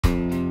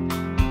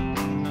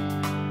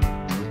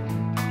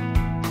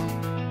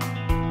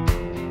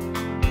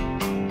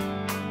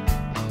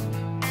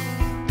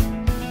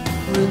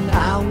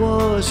I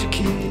was a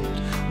kid,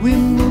 we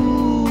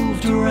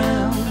moved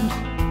around.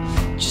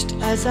 Just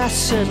as I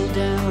settled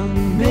down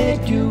and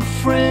made new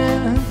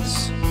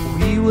friends,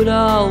 we would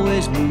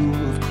always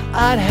move,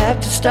 I'd have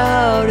to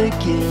start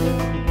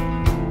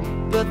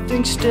again. But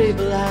things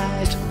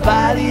stabilized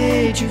by the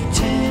age of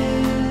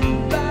 10.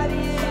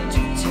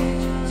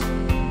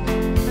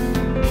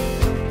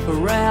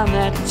 Around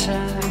that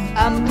time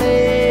I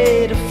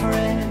made a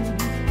friend.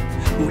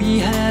 We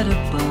had a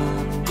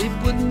bond, it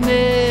would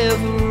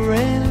never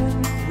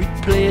end. We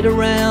played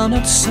around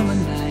on summer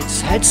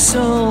nights, had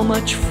so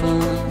much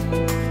fun.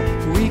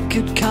 We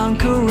could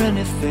conquer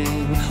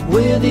anything,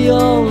 we're the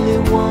only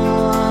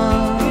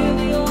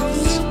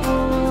ones.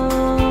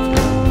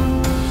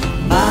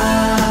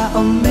 My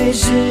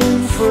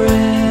amazing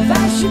friend,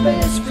 that's your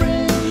best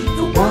friend,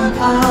 the one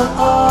I'll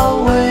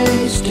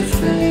always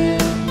defend.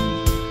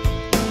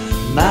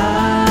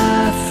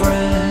 My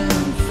friend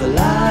for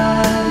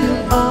life,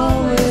 you'll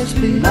always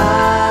be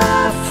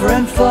my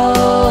friend for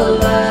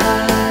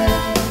life.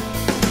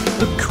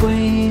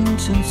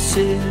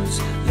 Acquaintances,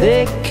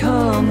 they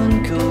come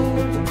and go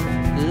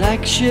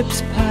like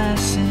ships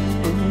passing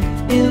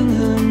in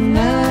the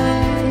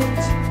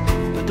night.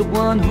 But the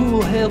one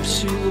who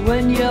helps you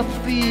when you're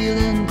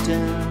feeling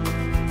down,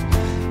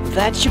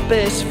 that's your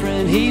best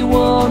friend, he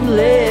won't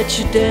let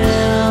you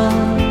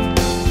down.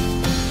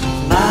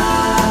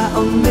 My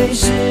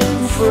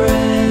amazing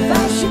friend,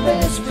 that's your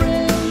best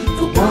friend,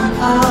 the one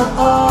I'll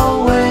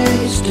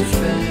always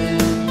defend.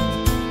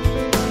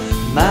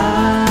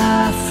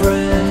 My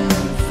friend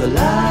for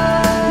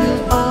life,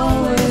 you'll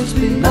always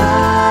be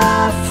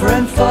my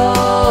friend for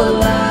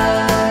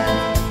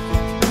life.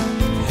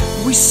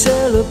 We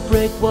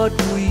celebrate what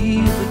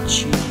we've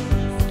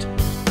achieved,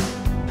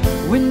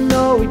 we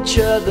know each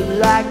other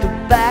like the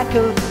back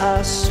of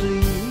our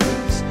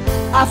sleeves.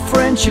 Our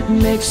friendship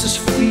makes us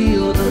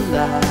feel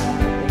alive.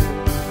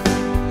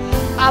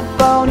 Our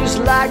bond is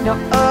like no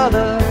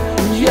other.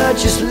 You're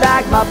just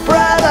like my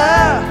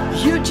brother.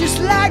 You're just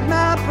like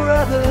my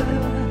brother.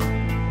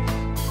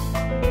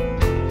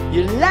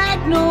 You're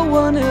like no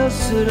one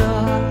else at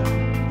all.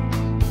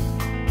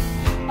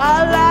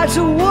 Our lives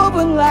are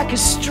woven like a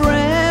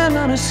strand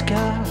on a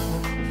scarf,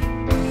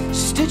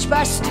 stitch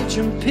by stitch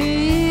and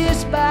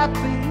piece by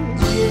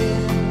piece.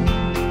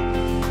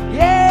 Yeah,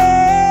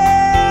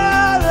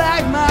 yeah,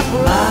 like my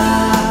brother.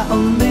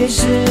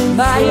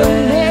 My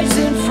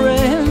amazing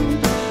friend,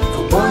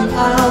 one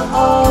I'll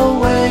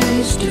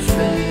always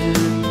defend.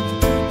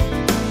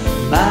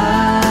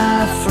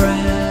 My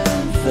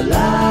friend for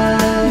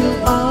life,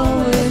 you'll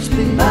always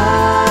be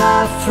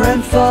my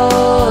friend for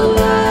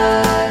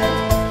life.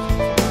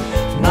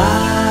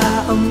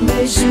 My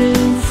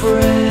amazing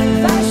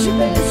friend, that's your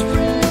best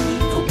friend,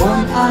 the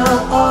one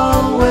I'll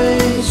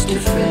always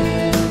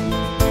defend.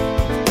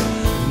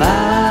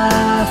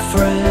 My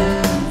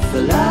friend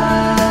for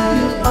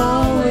life, you'll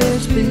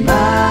always be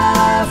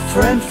my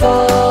friend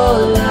for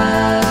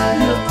life.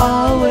 You'll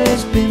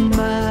always be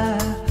my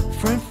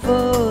friend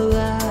for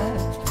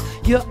life.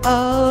 You'll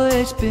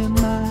always be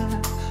my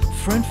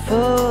friend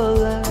for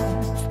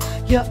life.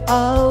 You'll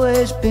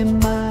always be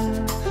my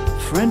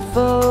friend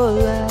for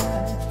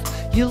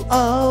life. You'll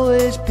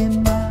always be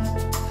my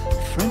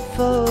friend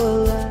for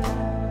life.